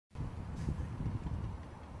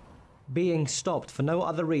being stopped for no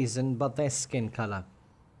other reason but their skin colour.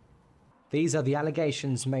 These are the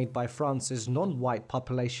allegations made by France's non-white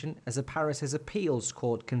population as a Paris' appeals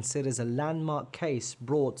court considers a landmark case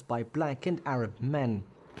brought by black and Arab men.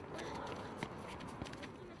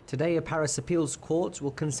 Today, a Paris appeals court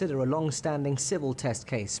will consider a long-standing civil test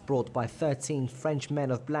case brought by 13 French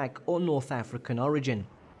men of black or North African origin.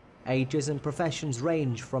 Ages and professions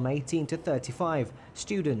range from 18 to 35,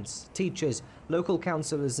 students, teachers, local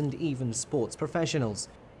councillors and even sports professionals.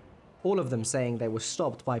 All of them saying they were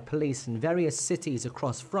stopped by police in various cities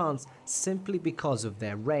across France simply because of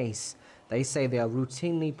their race. They say they are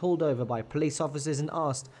routinely pulled over by police officers and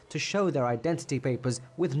asked to show their identity papers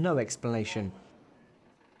with no explanation.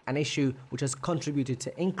 An issue which has contributed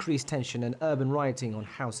to increased tension and urban rioting on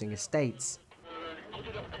housing estates.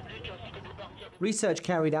 Research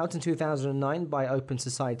carried out in 2009 by Open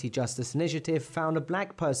Society Justice Initiative found a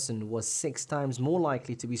black person was 6 times more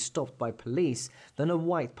likely to be stopped by police than a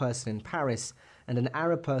white person in Paris, and an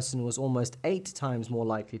Arab person was almost 8 times more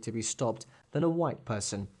likely to be stopped than a white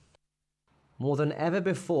person. More than ever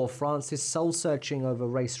before, France is soul-searching over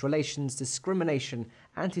race relations, discrimination,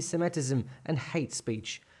 anti-Semitism and hate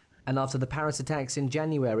speech. And after the Paris attacks in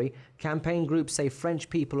January, campaign groups say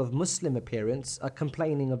French people of Muslim appearance are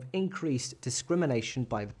complaining of increased discrimination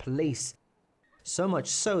by the police. So much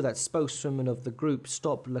so that spokeswoman of the group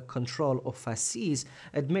Stop le Contrôle aux Fascistes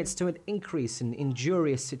admits to an increase in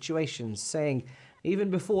injurious situations, saying,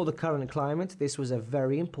 even before the current climate, this was a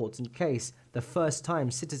very important case, the first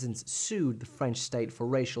time citizens sued the French state for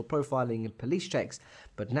racial profiling and police checks,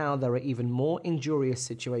 but now there are even more injurious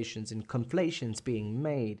situations and conflations being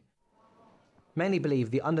made. Many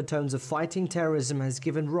believe the undertones of fighting terrorism has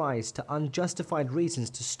given rise to unjustified reasons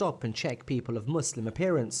to stop and check people of Muslim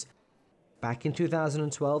appearance. Back in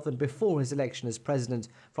 2012 and before his election as president,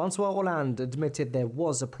 François Hollande admitted there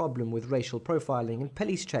was a problem with racial profiling and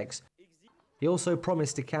police checks. He also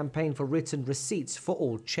promised to campaign for written receipts for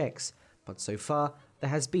all checks, but so far there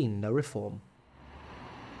has been no reform.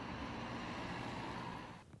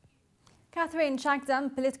 Catherine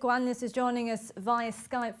Chakdam, political analyst, is joining us via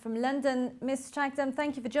Skype from London. Ms. Chakdam,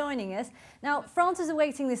 thank you for joining us. Now, France is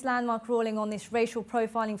awaiting this landmark ruling on this racial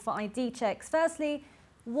profiling for ID checks. Firstly,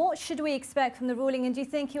 what should we expect from the ruling, and do you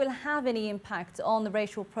think it will have any impact on the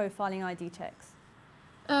racial profiling ID checks?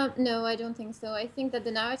 No, I don't think so. I think that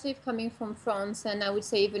the narrative coming from France, and I would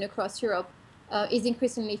say even across Europe, is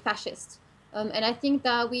increasingly fascist. And I think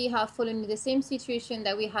that we have fallen in the same situation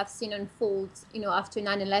that we have seen unfold, after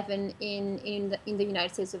 9/11 in the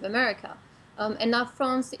United States of America. And now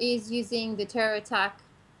France is using the terror attack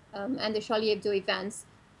and the Charlie Hebdo events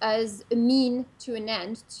as a mean to an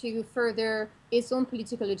end to further its own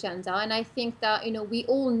political agenda. And I think that, we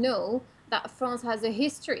all know that France has a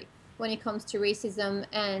history when it comes to racism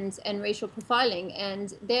and racial profiling,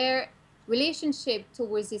 and their relationship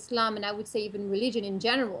towards Islam, and I would say even religion in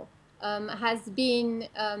general, has been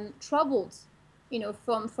troubled,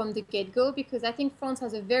 from the get-go, because I think France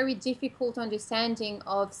has a very difficult understanding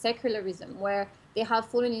of secularism, where they have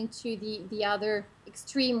fallen into the other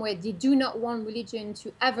extreme, where they do not want religion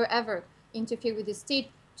to ever interfere with the state,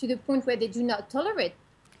 to the point where they do not tolerate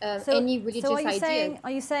any religious idea. Are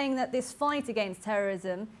you saying that this fight against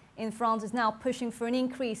terrorism in France is now pushing for an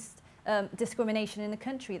increased discrimination in the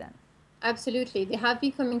country then? Absolutely. They have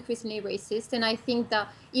become increasingly racist, and I think that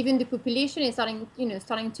even the population is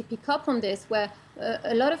starting to pick up on this, where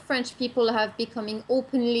a lot of French people have becoming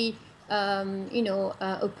openly,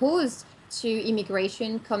 opposed to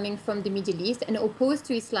immigration coming from the Middle East and opposed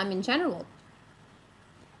to Islam in general.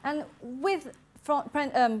 And with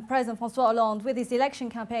President François Hollande, with his election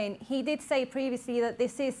campaign, he did say previously that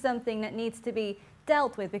this is something that needs to be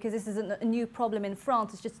dealt with because this isn't a new problem in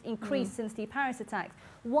France. It's just increased since the Paris attacks.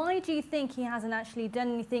 Why do you think he hasn't actually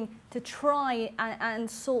done anything to try and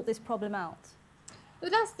sort this problem out?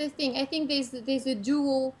 Well, that's the thing. I think there's a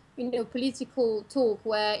dual, political talk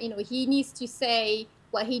where, he needs to say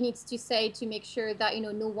what he needs to say to make sure that,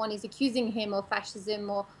 no one is accusing him of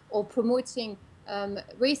fascism or promoting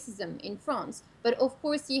racism in France. But of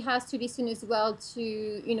course, he has to listen as well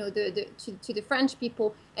to to the French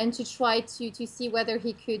people, and to try to see whether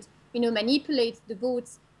he could manipulate the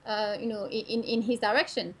votes in his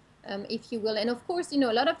direction, if you will. And of course, a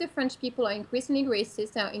lot of the French people are increasingly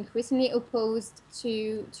racist, are increasingly opposed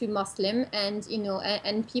to Muslim and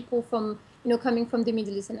and people from coming from the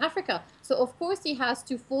Middle East and Africa. So of course, he has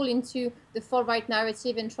to fall into the far-right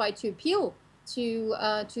narrative and try to appeal to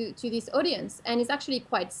this audience. And it's actually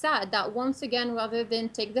quite sad that once again, rather than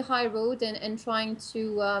take the high road and trying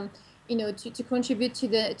to to contribute to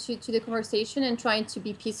the conversation and trying to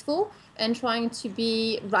be peaceful and trying to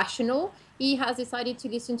be rational, he has decided to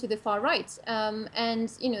listen to the far right. And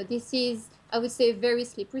this is, I would say, a very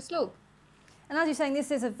slippery slope. And as you're saying,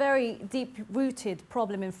 this is a very deep-rooted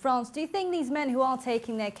problem in France. Do you think these men who are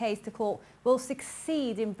taking their case to court will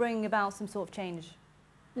succeed in bringing about some sort of change?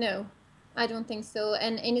 No, I don't think so.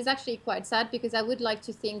 And it's actually quite sad, because I would like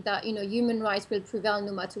to think that, human rights will prevail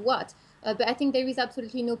no matter what. But I think there is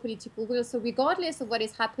absolutely no political will. So regardless of what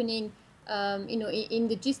is happening, in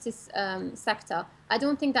the justice sector, I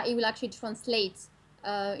don't think that it will actually translate,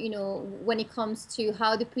 when it comes to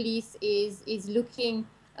how the police is looking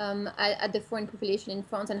at the foreign population in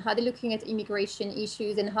France, and how they're looking at immigration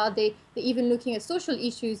issues, and how they're even looking at social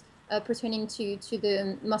issues pertaining to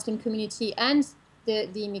the Muslim community and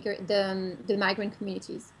the migrant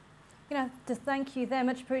communities. To thank you there,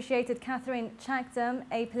 much appreciated. Catherine Chakdam,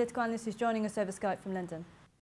 a political analyst who's joining us over Skype from London.